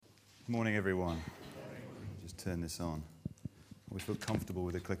Morning, everyone. Just turn this on. I always feel comfortable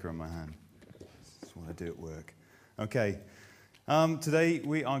with a clicker on my hand. That's what I do at work. Okay. Today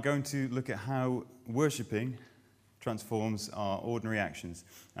we are going to look at how worshipping transforms our ordinary actions.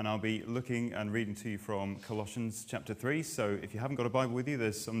 And I'll be looking and reading to you from Colossians chapter 3. So if you haven't got a Bible with you,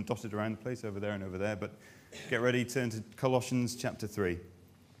 there's some dotted around the place over there and over there. But get ready, turn to Colossians chapter 3.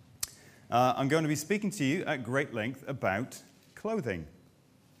 I'm going to be speaking to you at great length about clothing.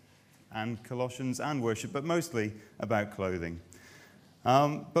 And Colossians and worship, but mostly about clothing.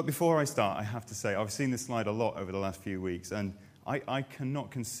 But before I start, I have to say, I've seen this slide a lot over the last few weeks, and I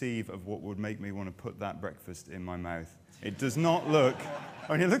cannot conceive of what would make me want to put that breakfast in my mouth. It does not look,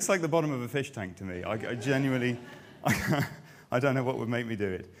 it looks like the bottom of a fish tank to me. I genuinely, I don't know what would make me do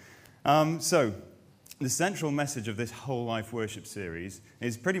it. So, the central message of this whole life worship series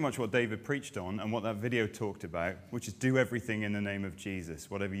is pretty much what David preached on and what that video talked about, which is do everything in the name of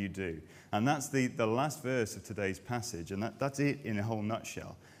Jesus, whatever you do. And that's the last verse of today's passage, and that's it in a whole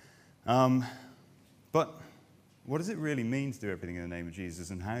nutshell. But what does it really mean to do everything in the name of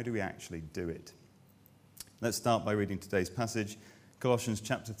Jesus, and how do we actually do it? Let's start by reading today's passage, Colossians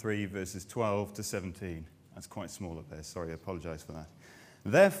chapter 3, verses 12 to 17. That's quite small up there, sorry, I apologize for that.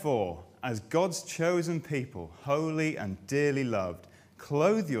 Therefore, as God's chosen people, holy and dearly loved,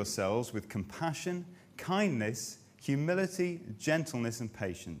 clothe yourselves with compassion, kindness, humility, gentleness, and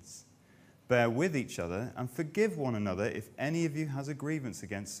patience. Bear with each other and forgive one another if any of you has a grievance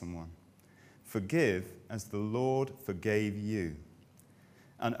against someone. Forgive as the Lord forgave you.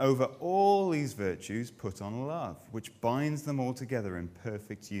 And over all these virtues put on love, which binds them all together in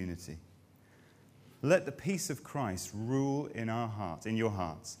perfect unity. Let the peace of Christ rule in your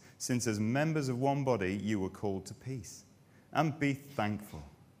hearts, since as members of one body you were called to peace. And be thankful.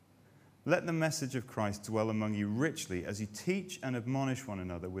 Let the message of Christ dwell among you richly as you teach and admonish one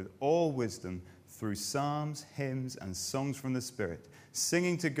another with all wisdom through psalms, hymns, and songs from the Spirit,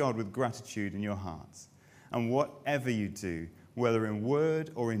 singing to God with gratitude in your hearts. And whatever you do, whether in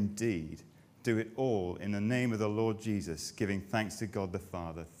word or in deed, do it all in the name of the Lord Jesus, giving thanks to God the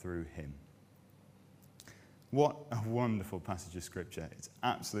Father through him. What a wonderful passage of Scripture. It's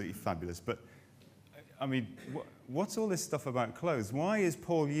absolutely fabulous. But, what's all this stuff about clothes? Why is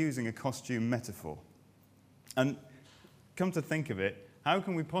Paul using a costume metaphor? And come to think of it, how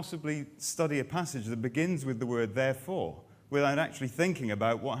can we possibly study a passage that begins with the word therefore without actually thinking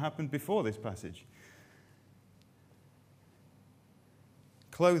about what happened before this passage?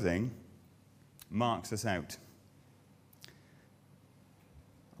 Clothing marks us out.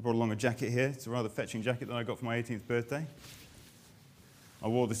 I brought along a jacket here. It's a rather fetching jacket that I got for my 18th birthday. I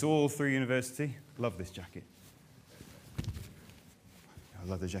wore this all through university. Love this jacket. I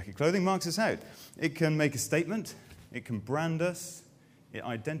love the jacket. Clothing marks us out. It can make a statement. It can brand us. It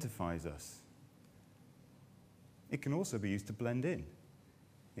identifies us. It can also be used to blend in.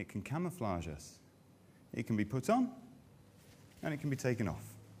 It can camouflage us. It can be put on, and it can be taken off.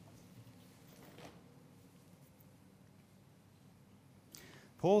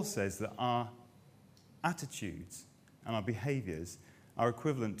 Paul says that our attitudes and our behaviors are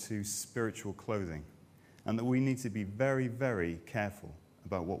equivalent to spiritual clothing, and that we need to be very, very careful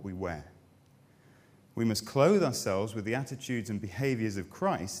about what we wear. We must clothe ourselves with the attitudes and behaviors of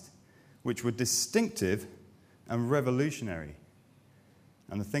Christ, which were distinctive and revolutionary.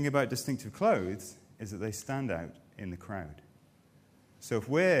 And the thing about distinctive clothes is that they stand out in the crowd. So if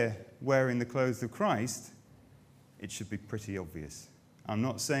we're wearing the clothes of Christ, it should be pretty obvious. I'm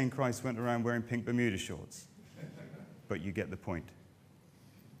not saying Christ went around wearing pink Bermuda shorts, but you get the point.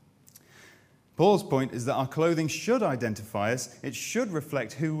 Paul's point is that our clothing should identify us. It should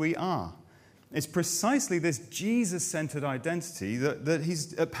reflect who we are. It's precisely this Jesus-centered identity that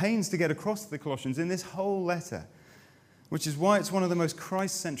he's at pains to get across to the Colossians in this whole letter, which is why it's one of the most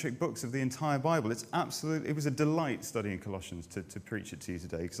Christ-centric books of the entire Bible. It was a delight studying Colossians to preach it to you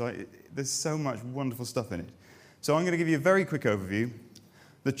today, because there's so much wonderful stuff in it. So I'm going to give you a very quick overview.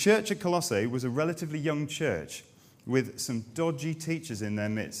 The church at Colossae was a relatively young church with some dodgy teachers in their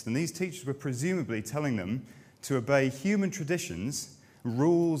midst. And these teachers were presumably telling them to obey human traditions,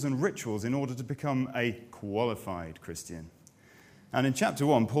 rules, and rituals in order to become a qualified Christian. And in chapter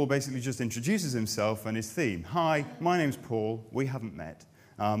 1, Paul basically just introduces himself and his theme. Hi, my name's Paul. We haven't met.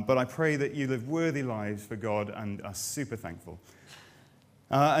 But I pray that you live worthy lives for God and are super thankful.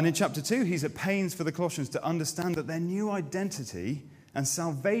 And in chapter 2, he's at pains for the Colossians to understand that their new identity and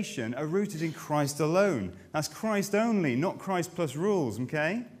salvation are rooted in Christ alone. That's Christ only, not Christ plus rules,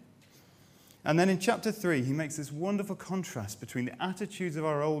 okay? And then in chapter 3, he makes this wonderful contrast between the attitudes of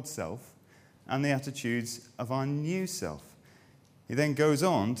our old self and the attitudes of our new self. he then goes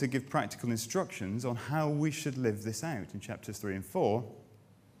on to give practical instructions on how we should live this out in chapters 3 and 4.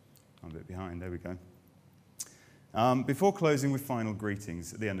 I'm a bit behind, there we go. Before closing with final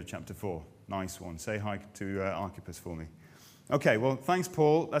greetings at the end of chapter 4. Nice one. Say hi to Archippus for me. Okay, well, thanks,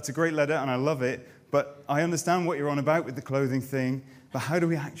 Paul. That's a great letter, and I love it. But I understand what you're on about with the clothing thing, but how do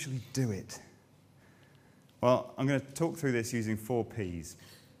we actually do it? Well, I'm going to talk through this using 4 Ps.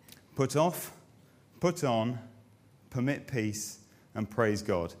 Put off, put on, permit peace, and praise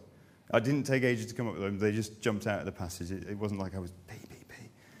God. I didn't take ages to come up with them. They just jumped out of the passage. It wasn't like I was P.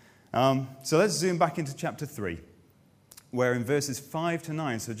 So let's zoom back into chapter 3, where in verses 5 to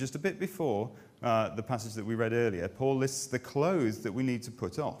 9, so just a bit before the passage that we read earlier, Paul lists the clothes that we need to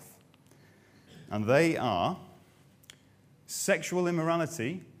put off. And they are sexual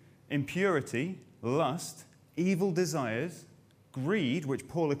immorality, impurity, lust, evil desires, greed, which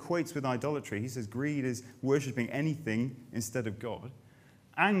Paul equates with idolatry. He says greed is worshipping anything instead of God.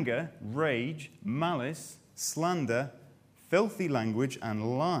 Anger, rage, malice, slander, filthy language,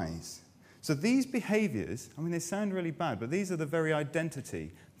 and lies. So these behaviors, I mean, they sound really bad, but these are the very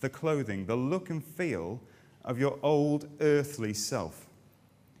identity, the clothing, the look and feel of your old earthly self.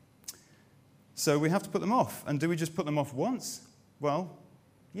 So we have to put them off. And do we just put them off once? Well,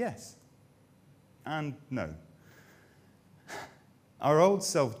 yes. And no. Our old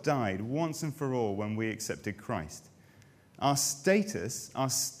self died once and for all when we accepted Christ. Our status, our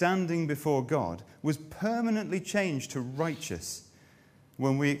standing before God, was permanently changed to righteous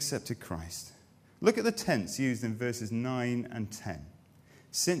when we accepted Christ. Look at the tense used in verses 9 and 10.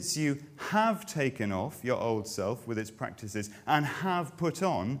 Since you have taken off your old self with its practices and have put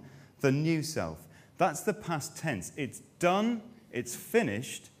on the new self. That's the past tense. It's done, it's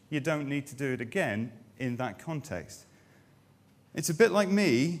finished. You don't need to do it again in that context. It's a bit like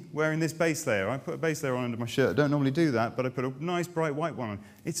me wearing this base layer. I put a base layer on under my shirt. I don't normally do that, but I put a nice bright white one on.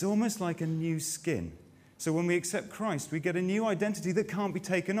 It's almost like a new skin. So when we accept Christ, we get a new identity that can't be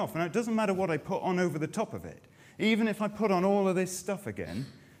taken off. And it doesn't matter what I put on over the top of it. Even if I put on all of this stuff again,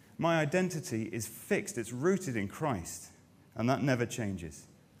 my identity is fixed. It's rooted in Christ. And that never changes.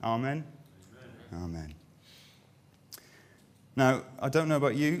 Amen? Amen. Amen. Now, I don't know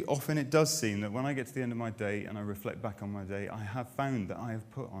about you, often it does seem that when I get to the end of my day and I reflect back on my day, I have found that I have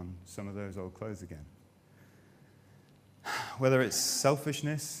put on some of those old clothes again. Whether it's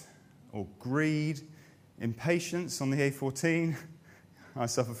selfishness or greed, impatience on the A14, I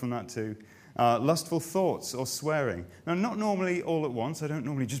suffer from that too. Lustful thoughts or swearing. Now, not normally all at once. I don't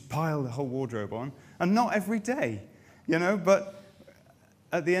normally just pile the whole wardrobe on. And not every day, but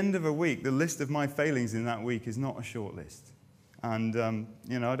at the end of a week, the list of my failings in that week is not a short list. And,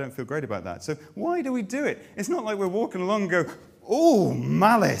 I don't feel great about that. So why do we do it? It's not like we're walking along and go, oh,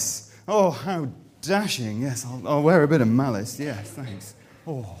 malice. Oh, how dashing. Yes, I'll wear a bit of malice. Yes, thanks.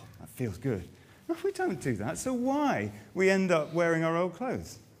 Oh, that feels good. No, we don't do that. So why we end up wearing our old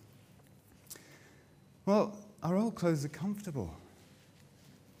clothes? Well, our old clothes are comfortable.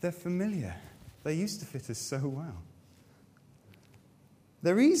 They're familiar. They used to fit us so well.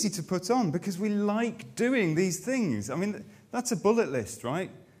 They're easy to put on because we like doing these things. I mean, that's a bullet list,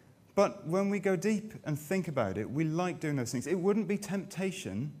 right? But when we go deep and think about it, we like doing those things. It wouldn't be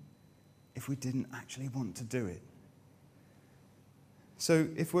temptation if we didn't actually want to do it. So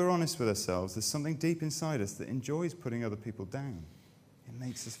if we're honest with ourselves, there's something deep inside us that enjoys putting other people down. It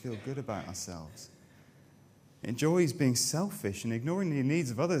makes us feel good about ourselves. It enjoys being selfish and ignoring the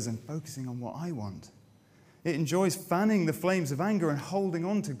needs of others and focusing on what I want. It enjoys fanning the flames of anger and holding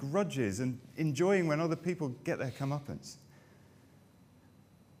on to grudges and enjoying when other people get their comeuppance.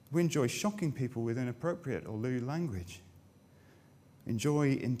 We enjoy shocking people with inappropriate or lewd language.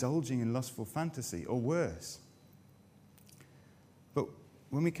 Enjoy indulging in lustful fantasy or worse. But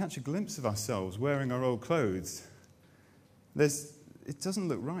when we catch a glimpse of ourselves wearing our old clothes, it doesn't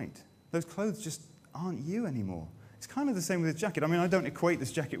look right. Those clothes just aren't you anymore. It's kind of the same with a jacket. I mean, I don't equate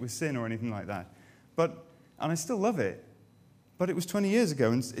this jacket with sin or anything like that. And I still love it. But it was 20 years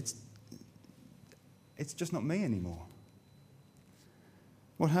ago, and it's just not me anymore.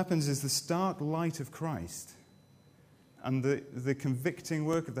 What happens is the stark light of Christ and the convicting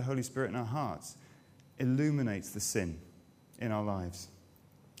work of the Holy Spirit in our hearts illuminates the sin in our lives.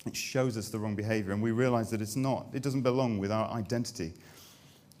 It shows us the wrong behavior, and we realize that it doesn't belong with our identity.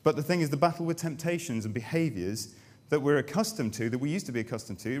 But the thing is, the battle with temptations and behaviors that we're accustomed to, that we used to be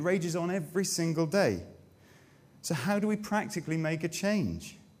accustomed to, it rages on every single day. So how do we practically make a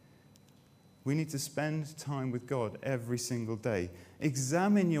change? We need to spend time with God every single day.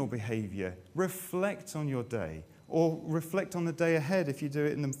 Examine your behavior. Reflect on your day. or reflect on the day ahead if you do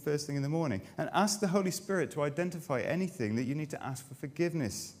it in the first thing in the morning. And ask the Holy Spirit to identify anything that you need to ask for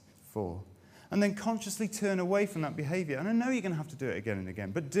forgiveness for. And then consciously turn away from that behavior. And I know you're going to have to do it again and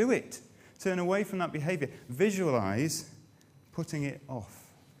again, but do it. Turn away from that behavior. Visualize putting it off,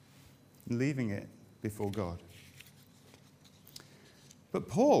 leaving it before God. But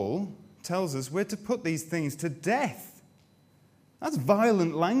Paul tells us we're to put these things to death. That's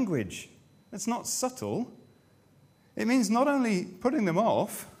violent language. It's not subtle. It means not only putting them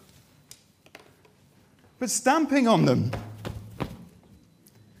off, but stamping on them.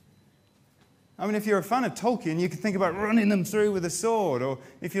 I mean, if you're a fan of Tolkien, you can think about running them through with a sword. Or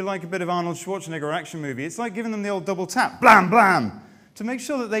if you like a bit of Arnold Schwarzenegger action movie, it's like giving them the old double tap, blam, blam, to make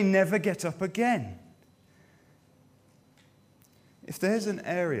sure that they never get up again. If there's an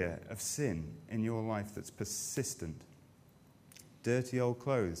area of sin in your life that's persistent, dirty old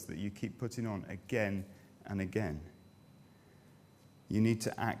clothes that you keep putting on again and again, you need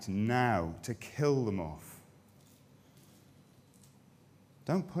to act now to kill them off.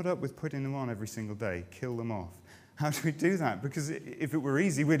 Don't put up with putting them on every single day. Kill them off. How do we do that? Because if it were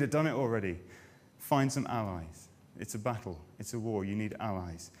easy, we'd have done it already. Find some allies. It's a battle. It's a war. You need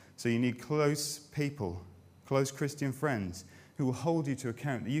allies. So you need close people, close Christian friends who will hold you to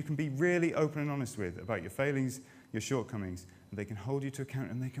account, that you can be really open and honest with about your failings, your shortcomings, and they can hold you to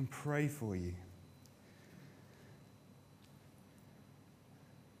account and they can pray for you.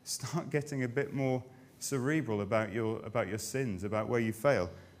 Start getting a bit more cerebral about your sins, about where you fail.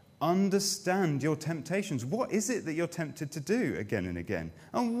 Understand your temptations. What is it that you're tempted to do again and again?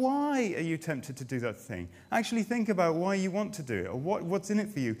 And why are you tempted to do that thing? Actually think about why you want to do it, or what's in it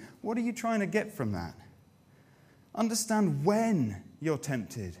for you. What are you trying to get from that? Understand when you're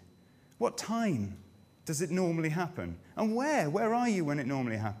tempted. What time does it normally happen? And where are you when it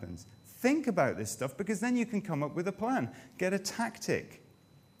normally happens? Think about this stuff, because then you can come up with a plan. Get a tactic.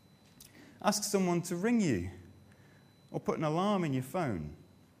 Ask someone to ring you, or put an alarm in your phone.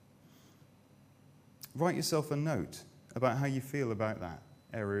 Write yourself a note about how you feel about that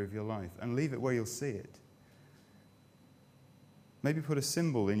area of your life, and leave it where you'll see it. Maybe put a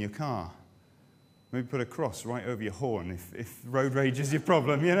symbol in your car. Maybe put a cross right over your horn if road rage is your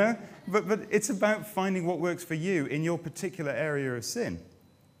problem, you know? But it's about finding what works for you in your particular area of sin.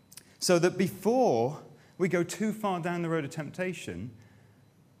 So that before we go too far down the road of temptation,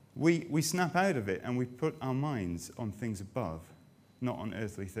 we snap out of it and we put our minds on things above, not on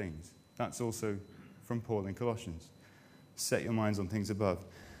earthly things. That's also from Paul in Colossians. Set your minds on things above.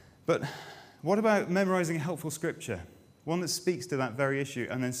 But what about memorizing a helpful scripture? One that speaks to that very issue,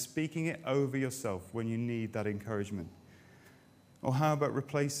 and then speaking it over yourself when you need that encouragement. Or how about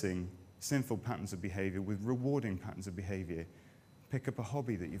replacing sinful patterns of behavior with rewarding patterns of behavior? Pick up a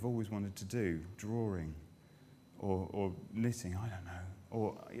hobby that you've always wanted to do, drawing, or knitting, I don't know,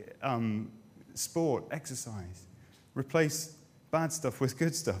 or sport, exercise. Replace bad stuff with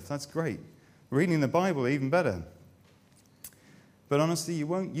good stuff. That's great. Reading the Bible, even better. But honestly, you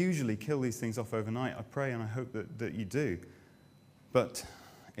won't usually kill these things off overnight. I pray and I hope that you do. But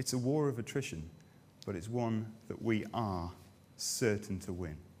it's a war of attrition, but it's one that we are certain to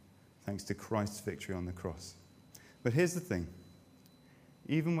win, thanks to Christ's victory on the cross. But here's the thing.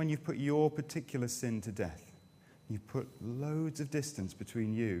 Even when you've put your particular sin to death, you've put loads of distance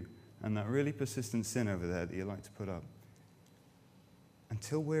between you and that really persistent sin over there that you like to put up.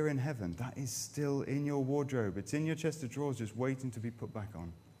 Until we're in heaven, that is still in your wardrobe. It's in your chest of drawers just waiting to be put back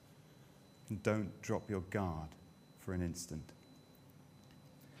on. And don't drop your guard for an instant.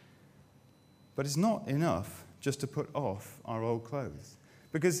 But it's not enough just to put off our old clothes.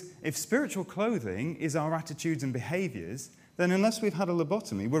 Because if spiritual clothing is our attitudes and behaviors, then unless we've had a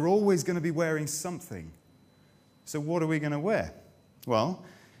lobotomy, we're always going to be wearing something. So what are we going to wear? Well,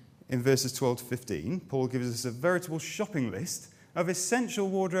 in verses 12 to 15, Paul gives us a veritable shopping list of essential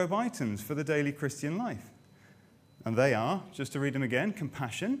wardrobe items for the daily Christian life. And they are, just to read them again,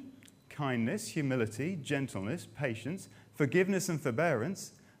 compassion, kindness, humility, gentleness, patience, forgiveness and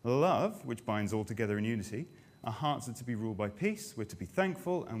forbearance, love, which binds all together in unity. Our hearts are to be ruled by peace, we're to be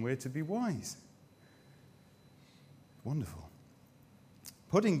thankful, and we're to be wise. Wonderful.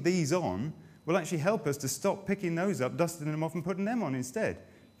 Putting these on will actually help us to stop picking those up, dusting them off, and putting them on instead.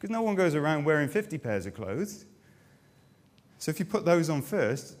 Because no one goes around wearing 50 pairs of clothes. So if you put those on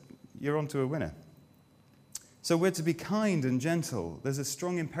first, you're on to a winner. So we're to be kind and gentle. There's a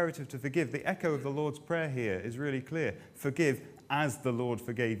strong imperative to forgive. The echo of the Lord's Prayer here is really clear. Forgive as the Lord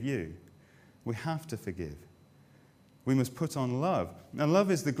forgave you. We have to forgive. We must put on love. And love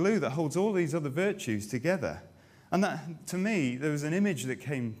is the glue that holds all these other virtues together. And that, to me, there was an image that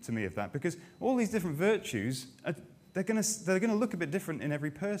came to me of that, because all these different virtues, they're going to look a bit different in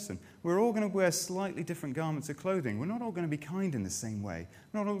every person. We're all going to wear slightly different garments of clothing. We're not all going to be kind in the same way.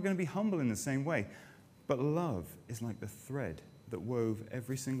 We're not all going to be humble in the same way. But love is like the thread that wove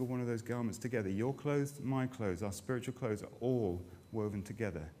every single one of those garments together. Your clothes, my clothes, our spiritual clothes are all woven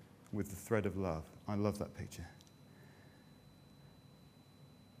together with the thread of love. I love that picture.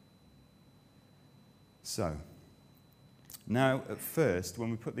 So, now at first, when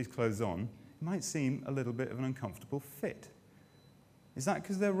we put these clothes on, it might seem a little bit of an uncomfortable fit. Is that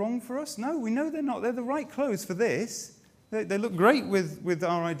because they're wrong for us? No, we know they're not. They're the right clothes for this. They look great with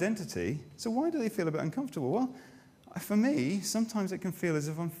our identity. So why do they feel a bit uncomfortable? Well, for me, sometimes it can feel as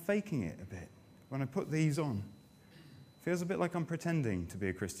if I'm faking it a bit when I put these on. It feels a bit like I'm pretending to be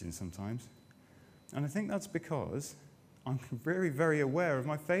a Christian sometimes. And I think that's because I'm very, very aware of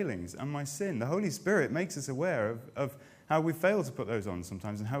my failings and my sin. The Holy Spirit makes us aware of how we fail to put those on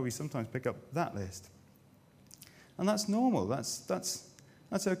sometimes and how we sometimes pick up that list. And that's normal. That's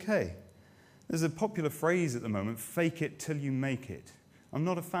okay. There's a popular phrase at the moment, fake it till you make it. I'm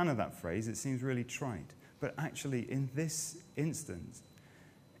not a fan of that phrase. It seems really trite. But actually, in this instance,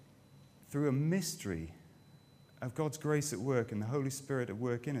 through a mystery of God's grace at work and the Holy Spirit at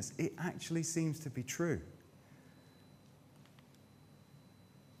work in us, it actually seems to be true.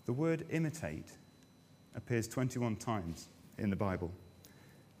 The word imitate appears 21 times in the Bible,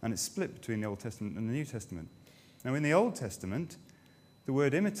 and it's split between the Old Testament and the New Testament. Now, in the Old Testament, the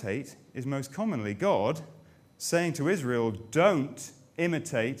word imitate is most commonly God saying to Israel, don't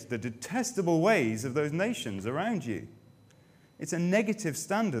imitate the detestable ways of those nations around you. It's a negative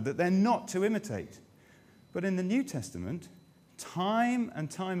standard that they're not to imitate. But in the New Testament, time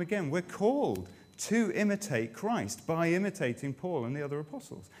and time again, we're called to imitate Christ by imitating Paul and the other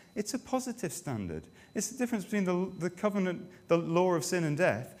apostles. It's a positive standard. It's the difference between the covenant, the law of sin and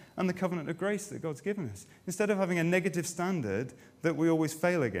death, and the covenant of grace that God's given us. Instead of having a negative standard that we always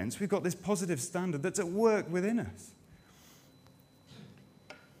fail against, we've got this positive standard that's at work within us.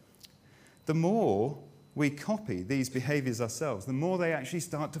 The more we copy these behaviors ourselves, the more they actually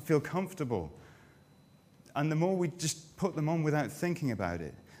start to feel comfortable. And the more we just put them on without thinking about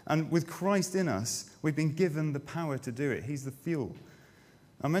it. And with Christ in us, we've been given the power to do it. He's the fuel.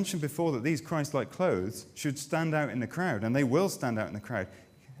 I mentioned before that these Christ-like clothes should stand out in the crowd, and they will stand out in the crowd.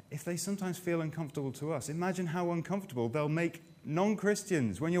 If they sometimes feel uncomfortable to us, imagine how uncomfortable they'll make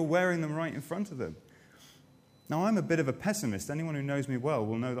non-Christians when you're wearing them right in front of them. Now, I'm a bit of a pessimist. Anyone who knows me well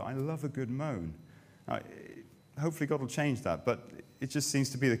will know that I love a good moan. Hopefully God will change that, but it just seems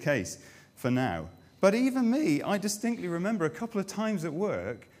to be the case for now. But even me, I distinctly remember a couple of times at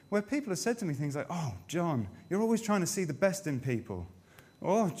work where people have said to me things like, oh, John, you're always trying to see the best in people.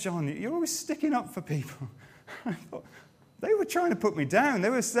 Oh, John, you're always sticking up for people. I thought, they were trying to put me down.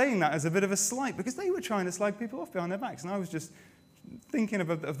 They were saying that as a bit of a slight because they were trying to slag people off behind their backs. And I was just thinking of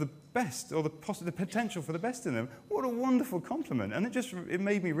the best or the potential for the best in them. What a wonderful compliment. And it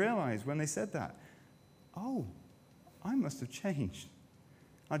made me realize when they said that, oh, I must have changed.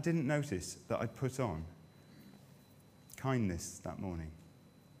 I didn't notice that I'd put on kindness that morning.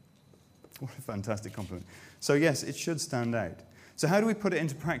 What a fantastic compliment. So yes, it should stand out. So how do we put it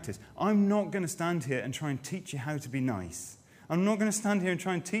into practice? I'm not going to stand here and try and teach you how to be nice. I'm not going to stand here and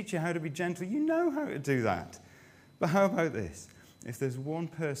try and teach you how to be gentle. You know how to do that. But how about this? If there's one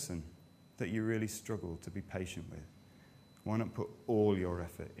person that you really struggle to be patient with, why not put all your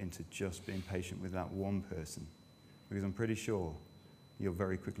effort into just being patient with that one person? Because I'm pretty sure you'll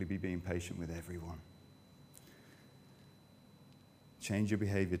very quickly be being patient with everyone. Change your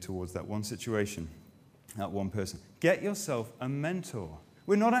behavior towards that one situation, that one person. Get yourself a mentor.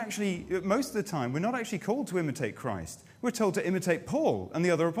 We're not actually, most of the time, we're not actually called to imitate Christ. We're told to imitate Paul and the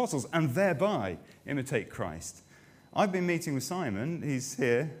other apostles and thereby imitate Christ. I've been meeting with Simon. He's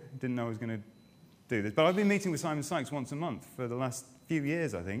here. Didn't know I was going to do this. But I've been meeting with Simon Sykes once a month for the last few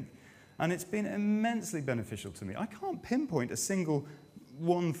years, I think. And it's been immensely beneficial to me. I can't pinpoint a single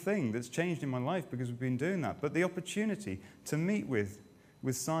one thing that's changed in my life because we've been doing that. But the opportunity to meet with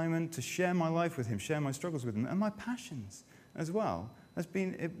Simon, to share my life with him, share my struggles with him, and my passions as well, has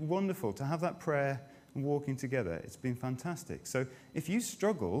been wonderful to have that prayer and walking together. It's been fantastic. So if you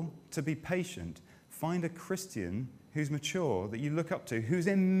struggle to be patient, find a Christian who's mature, that you look up to, who's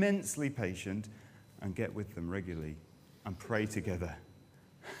immensely patient, and get with them regularly and pray together.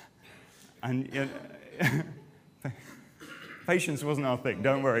 And patience wasn't our thing.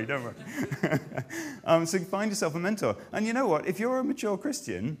 Don't worry. So find yourself a mentor. And you know what? If you're a mature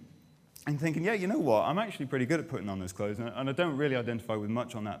Christian, and thinking, yeah, you know what, I'm actually pretty good at putting on those clothes, and I don't really identify with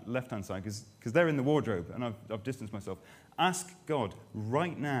much on that left-hand side because they're in the wardrobe, and I've distanced myself. Ask God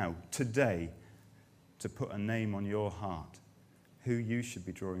right now, today, to put a name on your heart, who you should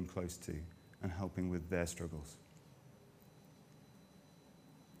be drawing close to and helping with their struggles.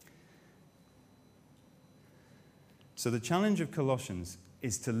 So the challenge of Colossians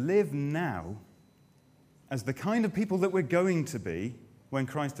is to live now as the kind of people that we're going to be when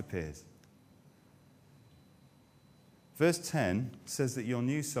Christ appears. Verse 10 says that your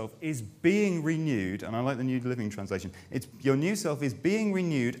new self is being renewed, and I like the New Living Translation. Your new self is being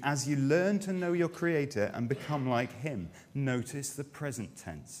renewed as you learn to know your Creator and become like Him. Notice the present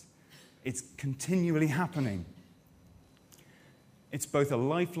tense. It's continually happening. It's both a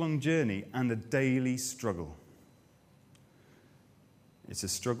lifelong journey and a daily struggle. It's a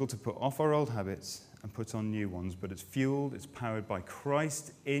struggle to put off our old habits and put on new ones, but it's fueled, it's powered by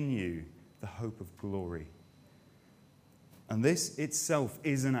Christ in you, the hope of glory. And this itself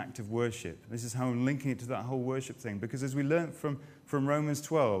is an act of worship. This is how I'm linking it to that whole worship thing. Because as we learned from Romans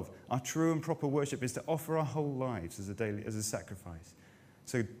 12, our true and proper worship is to offer our whole lives as a sacrifice.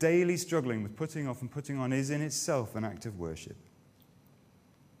 So daily struggling with putting off and putting on is in itself an act of worship.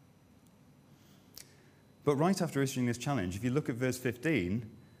 But right after issuing this challenge, if you look at verse 15,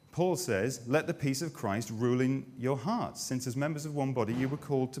 Paul says, "Let the peace of Christ rule in your hearts, since as members of one body you were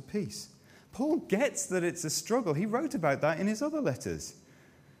called to peace." Paul gets that it's a struggle. He wrote about that in his other letters.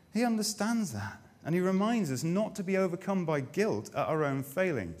 He understands that. And he reminds us not to be overcome by guilt at our own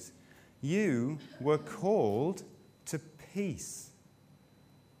failings. You were called to peace.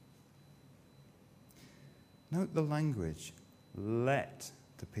 Note the language. Let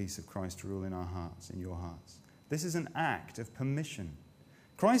the peace of Christ rule in our hearts, in your hearts. This is an act of permission.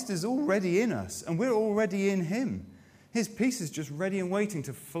 Christ is already in us, and we're already in him. His peace is just ready and waiting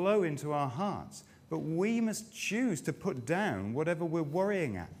to flow into our hearts. But we must choose to put down whatever we're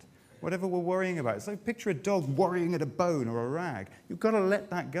worrying at, whatever we're worrying about. It's like picture a dog worrying at a bone or a rag. You've got to let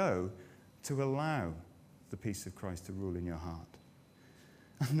that go to allow the peace of Christ to rule in your heart.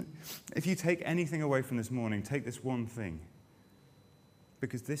 And if you take anything away from this morning, take this one thing.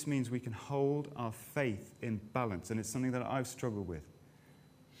 Because this means we can hold our faith in balance. And it's something that I've struggled with.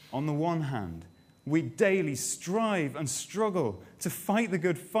 On the one hand, we daily strive and struggle to fight the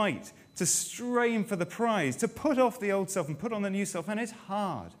good fight, to strain for the prize, to put off the old self and put on the new self, and it's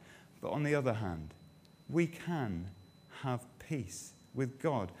hard. But on the other hand, we can have peace with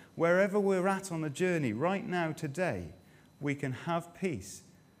God. Wherever we're at on the journey, right now, today, we can have peace.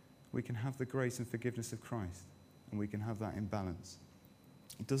 We can have the grace and forgiveness of Christ, and we can have that in balance.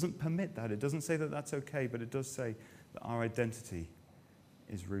 It doesn't permit that. It doesn't say that that's okay, but it does say that our identity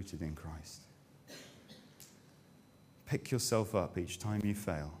is rooted in Christ. Pick yourself up each time you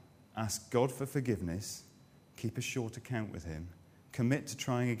fail. Ask God for forgiveness. Keep a short account with him. Commit to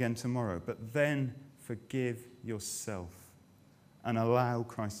trying again tomorrow. But then forgive yourself and allow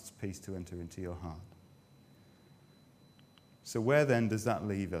Christ's peace to enter into your heart. So where then does that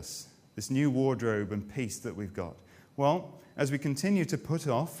leave us? This new wardrobe and peace that we've got. Well, as we continue to put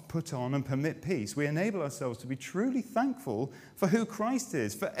off, put on, and permit peace, we enable ourselves to be truly thankful for who Christ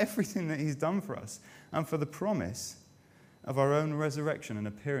is, for everything that he's done for us, and for the promise of our own resurrection and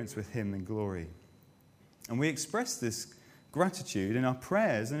appearance with him in glory. And we express this gratitude in our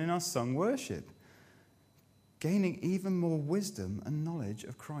prayers and in our sung worship, gaining even more wisdom and knowledge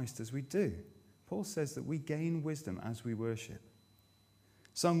of Christ as we do. Paul says that we gain wisdom as we worship.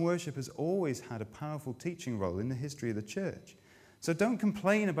 Sung worship has always had a powerful teaching role in the history of the church. So don't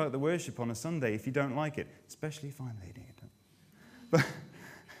complain about the worship on a Sunday if you don't like it, especially if I'm leading it. But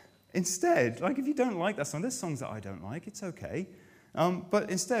instead, like if you don't like that song, there's songs that I don't like, it's okay. But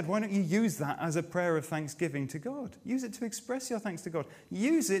instead, why don't you use that as a prayer of thanksgiving to God? Use it to express your thanks to God.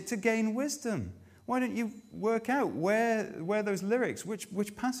 Use it to gain wisdom. Why don't you work out where those lyrics,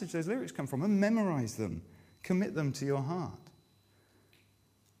 which passage those lyrics come from, and memorize them. Commit them to your heart.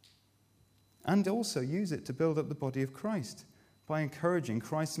 And also use it to build up the body of Christ by encouraging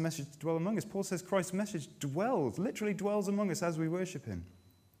Christ's message to dwell among us. Paul says Christ's message literally dwells among us as we worship him.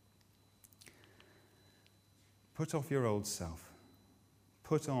 Put off your old self.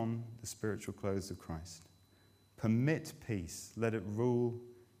 Put on the spiritual clothes of Christ. Permit peace. Let it rule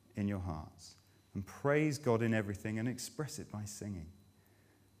in your hearts. And praise God in everything and express it by singing.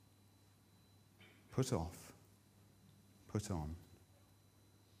 Put off. Put on.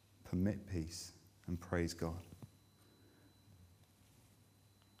 Permit peace and praise God.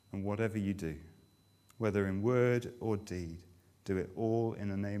 And whatever you do, whether in word or deed, do it all in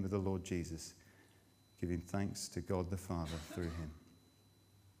the name of the Lord Jesus, giving thanks to God the Father through him.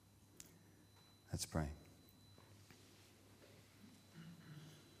 Let's pray.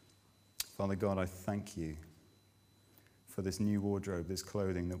 Father God, I thank you for this new wardrobe, this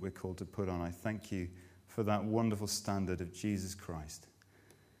clothing that we're called to put on. I thank you for that wonderful standard of Jesus Christ.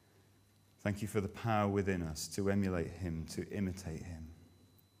 Thank you for the power within us to emulate him, to imitate him.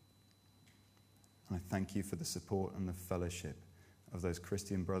 And I thank you for the support and the fellowship of those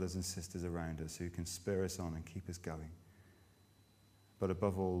Christian brothers and sisters around us who can spur us on and keep us going. But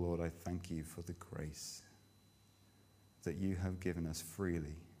above all, Lord, I thank you for the grace that you have given us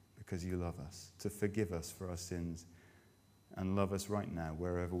freely because you love us, to forgive us for our sins and love us right now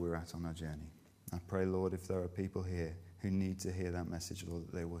wherever we're at on our journey. I pray, Lord, if there are people here who need to hear that message, Lord,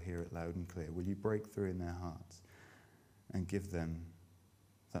 that they will hear it loud and clear. Will you break through in their hearts and give them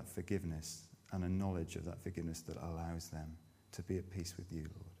that forgiveness and a knowledge of that forgiveness that allows them to be at peace with you,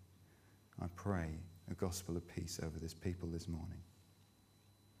 Lord. I pray a gospel of peace over this people this morning.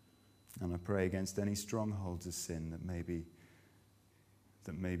 And I pray against any strongholds of sin that may be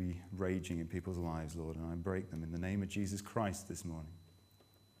raging in people's lives, Lord, and I break them in the name of Jesus Christ this morning.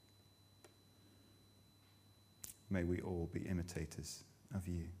 May we all be imitators of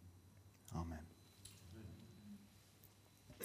you. Amen.